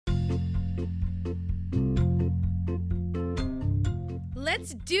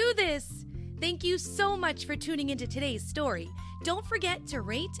let's do this! Thank you so much for tuning into today's story. Don't forget to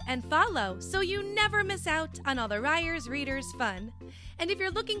rate and follow so you never miss out on all the Ryers Readers fun. And if you're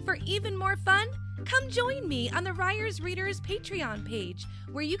looking for even more fun, come join me on the Ryers Readers Patreon page,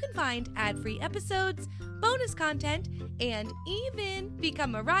 where you can find ad-free episodes, bonus content, and even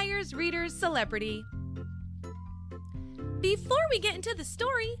become a Ryers Readers celebrity. Before we get into the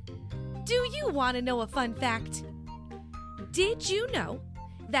story, do you want to know a fun fact? Did you know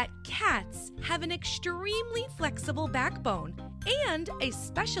that cats have an extremely flexible backbone and a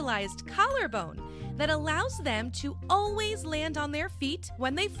specialized collarbone that allows them to always land on their feet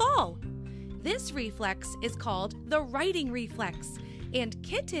when they fall? This reflex is called the righting reflex, and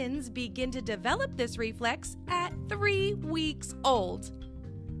kittens begin to develop this reflex at 3 weeks old.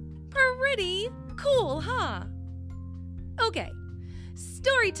 Pretty cool, huh? Okay,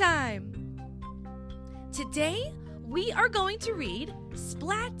 story time! Today, we are going to read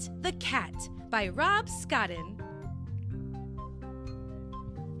Splat the Cat by Rob Scotton.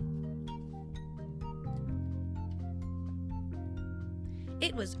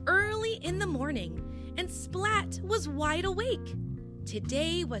 It was early in the morning, and Splat was wide awake.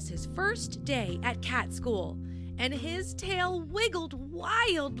 Today was his first day at cat school, and his tail wiggled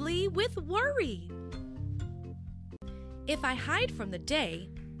wildly with worry. If I hide from the day,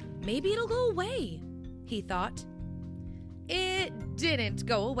 maybe it'll go away, he thought. It didn't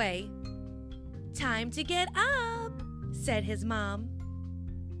go away. Time to get up, said his mom.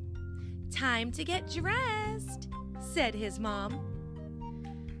 Time to get dressed, said his mom.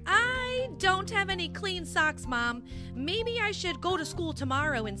 I don't have any clean socks, Mom. Maybe I should go to school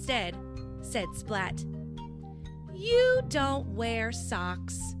tomorrow instead, said Splat. You don't wear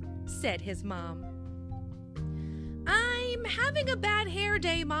socks, said his mom. I'm having a bad hair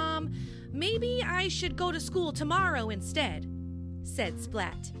day, Mom. Maybe I should go to school tomorrow instead, said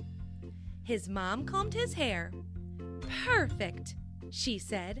Splat. His mom combed his hair. Perfect, she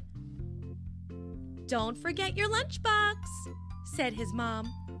said. Don't forget your lunchbox, said his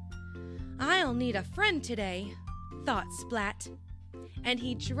mom. I'll need a friend today, thought Splat, and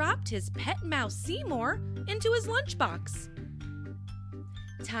he dropped his pet mouse Seymour into his lunchbox.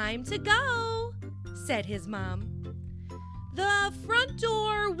 Time to go, said his mom. The front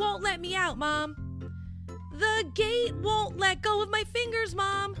door won't let me out, Mom. The gate won't let go of my fingers,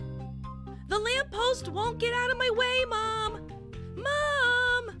 Mom. The lamppost won't get out of my way, Mom.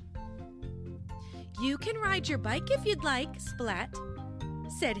 Mom! You can ride your bike if you'd like, Splat,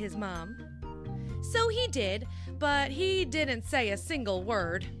 said his mom. So he did, but he didn't say a single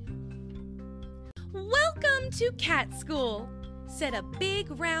word. Welcome to cat school, said a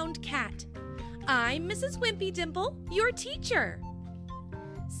big round cat. I'm Mrs. Wimpy Dimple, your teacher.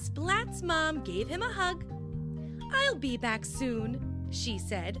 Splat's mom gave him a hug. I'll be back soon, she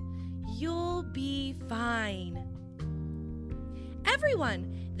said. You'll be fine.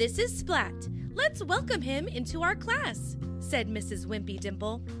 Everyone, this is Splat. Let's welcome him into our class, said Mrs. Wimpy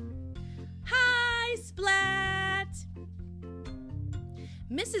Dimple. Hi, Splat!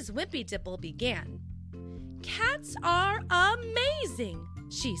 Mrs. Wimpy Dimple began. Cats are amazing,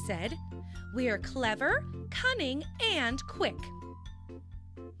 she said. We're clever, cunning, and quick.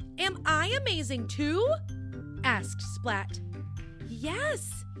 Am I amazing too? Asked Splat.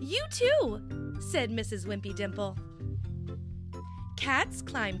 Yes, you too, said Mrs. Wimpy Dimple. Cats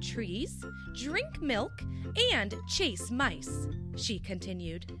climb trees, drink milk, and chase mice, she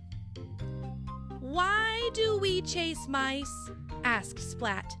continued. Why do we chase mice? Asked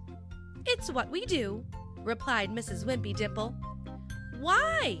Splat. It's what we do, replied Mrs. Wimpy Dimple.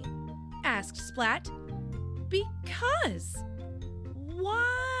 Why? Asked Splat. Because.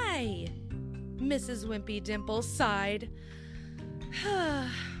 Why? Mrs. Wimpy Dimple sighed.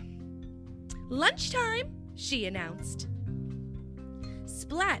 Lunchtime, she announced.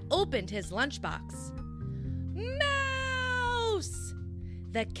 Splat opened his lunchbox. Mouse!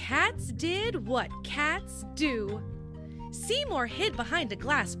 The cats did what cats do. Seymour hid behind a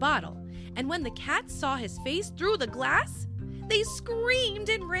glass bottle, and when the cats saw his face through the glass, they screamed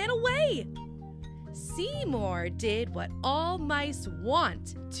and ran away. Seymour did what all mice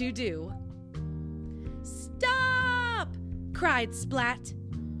want to do. Stop! Cried Splat.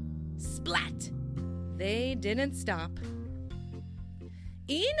 Splat! They didn't stop.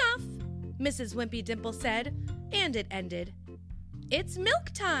 Enough, Mrs. Wimpy Dimple said, and it ended. It's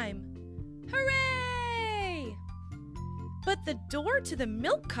milk time! Hooray! But the door to the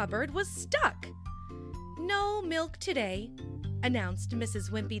milk cupboard was stuck. No milk today, announced Mrs.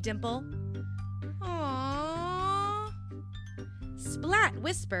 Wimpy Dimple. Aww. Splat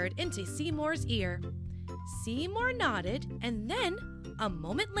whispered into Seymour's ear. Seymour nodded, and then A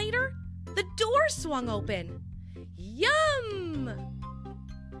moment later, the door swung open. Yum!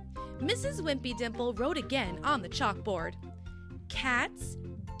 Mrs. Wimpy Dimple wrote again on the chalkboard. Cats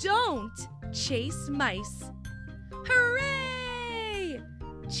don't chase mice. Hooray!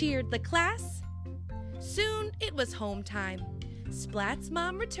 Cheered the class. Soon it was home time. Splat's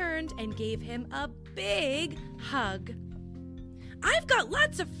mom returned and gave him a big hug. I've got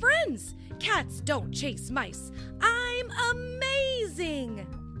lots of friends. Cats don't chase mice. I'm amazing!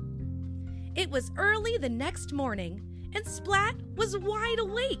 It was early the next morning, and Splat was wide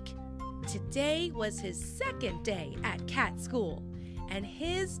awake. Today was his second day at cat school, and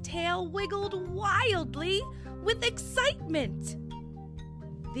his tail wiggled wildly with excitement.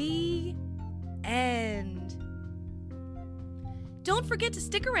 The end. Don't forget to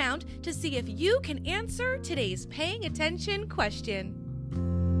stick around to see if you can answer today's paying attention question.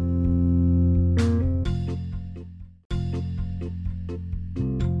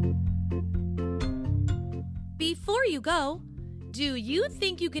 Before you go, do you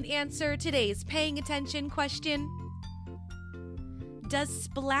think you can answer today's paying attention question? Does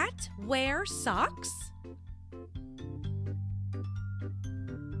Splat wear socks?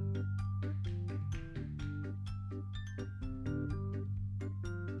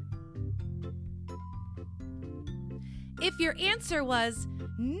 If your answer was,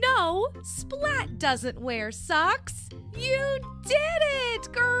 no, Splat doesn't wear socks, you did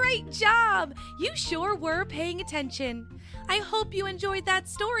it! Great job! You sure were paying attention. I hope you enjoyed that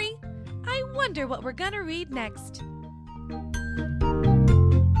story. I wonder what we're gonna read next.